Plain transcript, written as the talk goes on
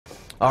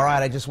All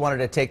right, I just wanted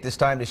to take this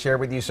time to share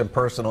with you some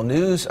personal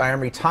news. I am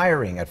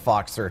retiring at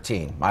Fox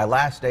 13. My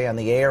last day on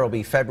the air will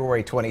be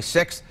February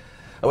 26th.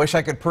 I wish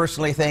I could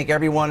personally thank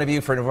every one of you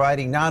for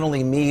inviting not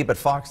only me, but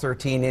Fox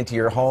 13 into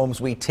your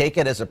homes. We take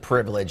it as a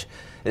privilege.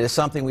 It is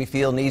something we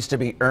feel needs to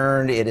be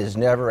earned. It is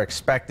never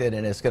expected,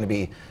 and it's going to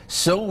be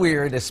so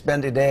weird to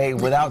spend a day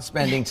without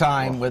spending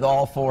time with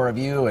all four of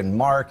you and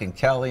Mark and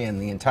Kelly and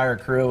the entire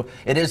crew.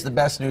 It is the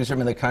best newsroom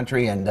in the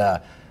country, and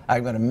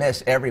I'm going to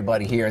miss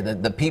everybody here.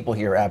 The people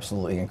here are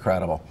absolutely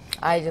incredible.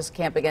 I just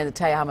can't begin to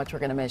tell you how much we're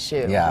going to miss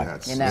you. Yeah,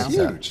 you know? It's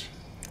huge.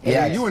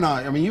 Yeah, you and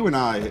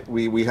I,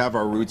 we have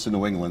our roots in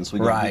New England, so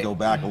we go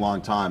back a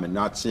long time, and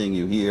not seeing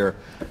you here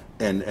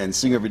and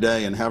seeing every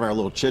day and having our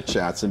little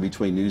chit-chats in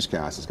between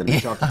newscasts is going to be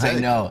tough to take. I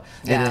know.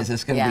 It is.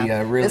 It's going to be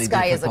really This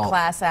guy difficult. is a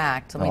class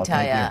act, let me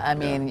tell you. I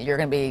mean, Yeah. you're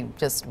going to be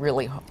just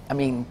really, I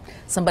mean,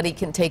 somebody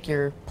can take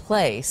your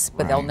place,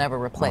 but they'll never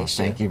replace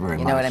you. Thank you very much.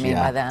 You know what I mean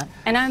by that?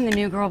 And I'm the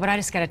new girl, but I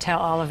just got to tell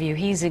all of you,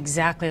 he's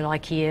exactly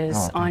like he is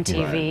on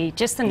TV. Right.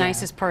 Just the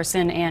nicest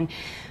person, and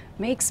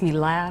makes me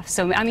laugh.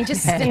 So, I mean,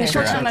 just in the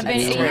short time I've been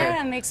here,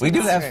 it makes me We do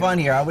laugh. have fun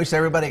here. I wish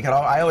everybody could.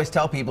 I always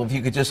tell people if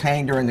you could just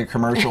hang during the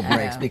commercial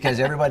breaks, because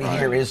everybody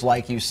here is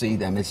like you see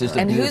them. It's just a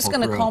And beautiful who's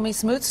going to crew. call me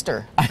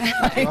Smoothster?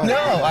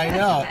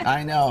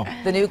 I know.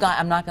 The new guy,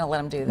 I'm not going to let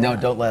him do that. No,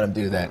 don't let him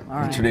do that. All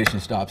right. The tradition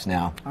stops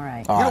now. All right.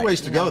 You got a ways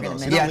to You're go, not though. gonna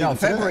So miss Yeah, don't no, leave it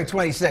today. February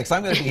 26th.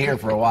 I'm going to be here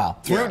for a while.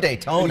 Through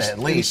Daytona, at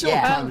You least. still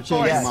have time to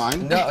change your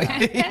mind. No,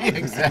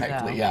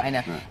 exactly. I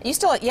know. You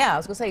still, yeah, I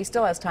was going to say, he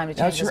still has time to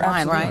change his sure,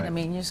 mind, right? absolutely. I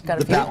mean, you just got to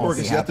The be paperwork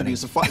be is yet to be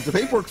the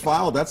paperwork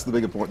filed. That's the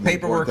big important.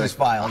 Paperwork thing. is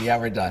filed. Yeah,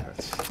 we're done.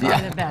 You're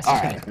the best. All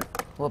right.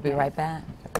 We'll be right back.